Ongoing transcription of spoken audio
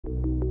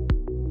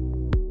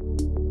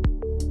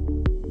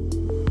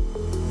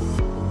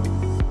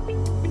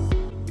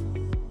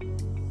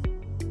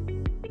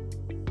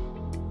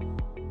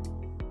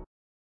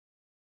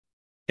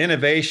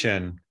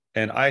innovation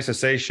and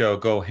ISSA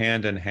go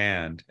hand in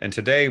hand. And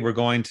today we're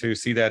going to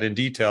see that in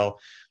detail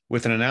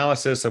with an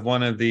analysis of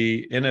one of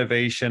the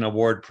Innovation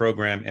Award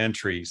Program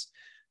entries.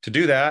 To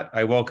do that,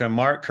 I welcome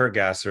Mark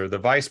Kurtgasser, the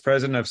Vice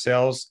President of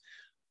Sales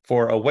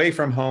for Away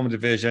From Home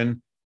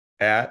Division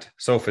at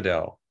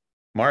Sofidel.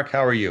 Mark,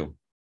 how are you?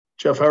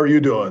 Jeff, how are you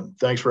doing?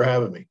 Thanks for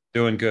having me.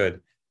 Doing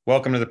good.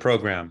 Welcome to the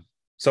program.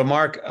 So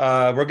Mark,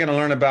 we're going to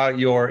learn about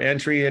your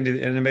entry into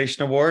the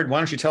Innovation Award. Why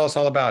don't you tell us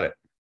all about it?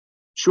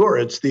 Sure.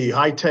 It's the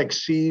HyTech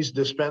Seas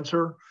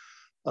dispenser.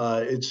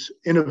 It's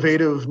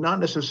innovative, not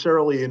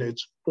necessarily in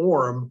its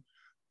form,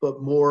 but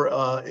more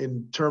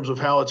in terms of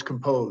how it's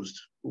composed.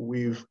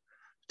 We've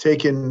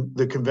taken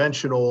the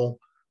conventional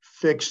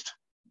fixed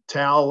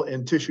towel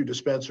and tissue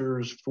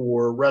dispensers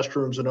for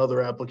restrooms and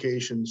other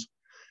applications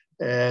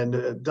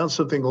and done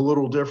something a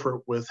little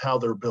different with how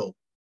they're built.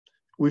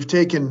 We've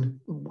taken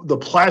the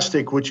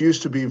plastic, which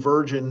used to be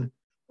virgin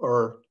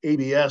or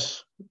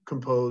ABS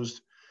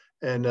composed,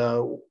 and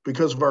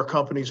because of our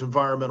company's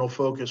environmental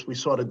focus, we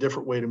sought a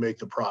different way to make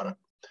the product.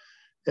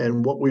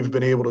 And what we've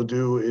been able to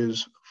do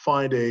is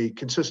find a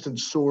consistent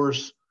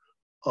source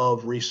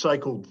of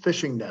recycled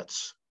fishing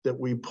nets that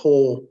we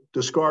pull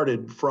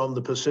discarded from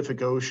the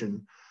Pacific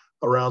Ocean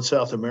around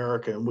South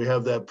America. And we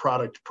have that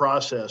product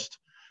processed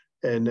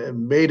and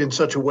made in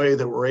such a way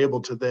that we're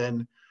able to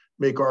then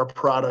make our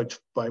product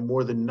by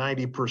more than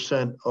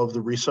 90% of the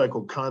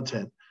recycled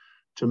content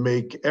to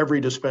make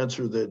every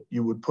dispenser that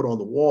you would put on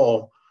the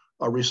wall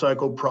a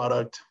recycled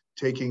product,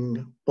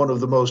 taking one of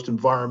the most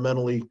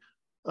environmentally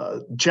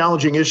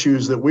challenging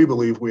issues that we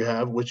believe we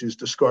have, which is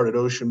discarded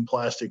ocean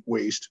plastic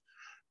waste,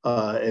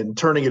 and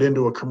turning it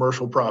into a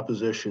commercial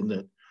proposition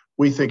that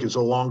we think is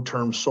a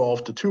long-term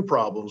solve to two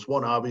problems.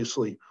 One,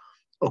 obviously,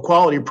 a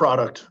quality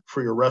product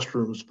for your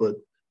restrooms, but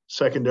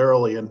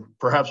secondarily, and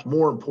perhaps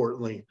more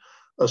importantly,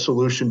 a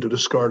solution to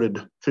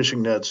discarded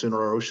fishing nets in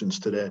our oceans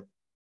today.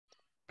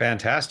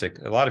 Fantastic.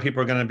 A lot of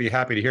people are going to be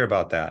happy to hear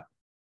about that.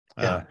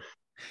 Yeah.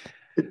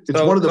 It's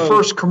one of the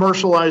first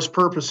commercialized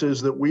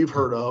purposes that we've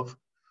heard of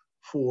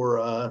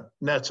for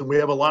nets, and we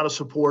have a lot of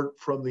support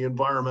from the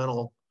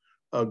environmental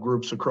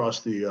groups across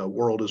the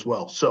world as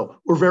well. So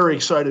we're very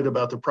excited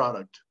about the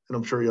product, and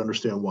I'm sure you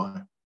understand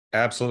why.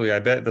 Absolutely. I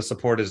bet the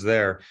support is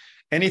there.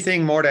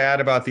 Anything more to add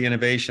about the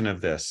innovation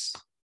of this?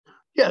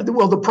 Yeah,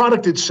 well, the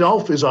product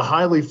itself is a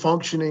highly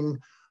functioning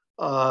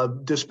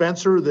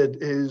dispenser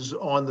that is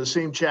on the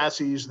same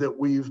chassis that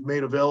we've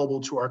made available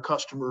to our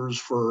customers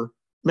for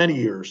many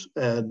years.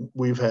 And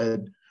we've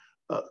had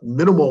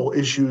minimal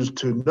issues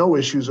to no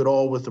issues at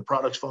all with the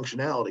product's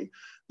functionality.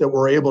 That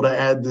we're able to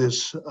add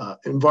this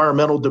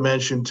environmental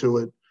dimension to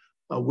it,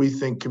 we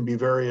think can be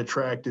very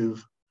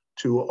attractive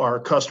to our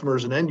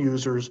customers and end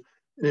users,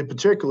 and in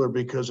particular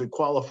because it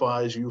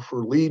qualifies you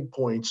for LEED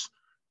points.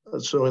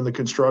 So in the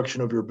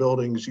construction of your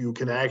buildings, you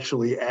can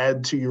actually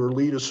add to your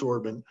LEED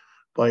assortment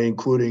by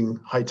including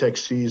HyTech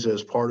Seas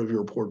as part of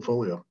your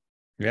portfolio.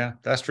 Yeah,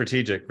 that's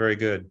strategic. Very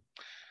good.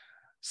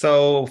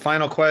 So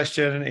final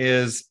question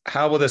is,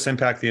 how will this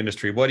impact the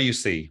industry? What do you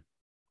see?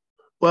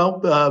 Well,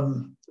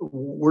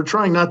 we're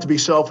trying not to be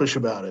selfish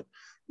about it.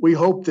 We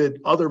hope that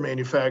other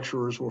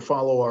manufacturers will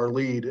follow our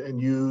lead and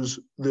use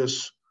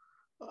this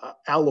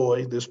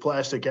alloy, this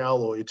plastic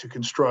alloy, to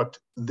construct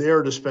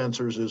their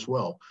dispensers as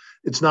well.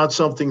 It's not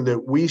something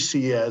that we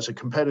see as a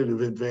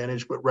competitive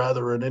advantage, but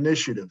rather an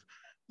initiative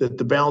that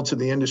the balance of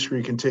the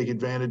industry can take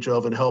advantage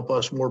of and help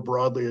us more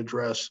broadly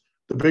address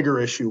the bigger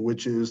issue,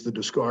 which is the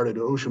discarded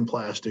ocean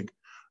plastic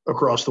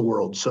across the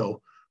world.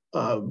 So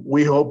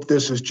we hope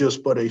this is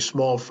just but a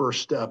small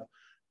first step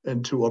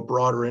into a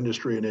broader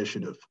industry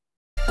initiative.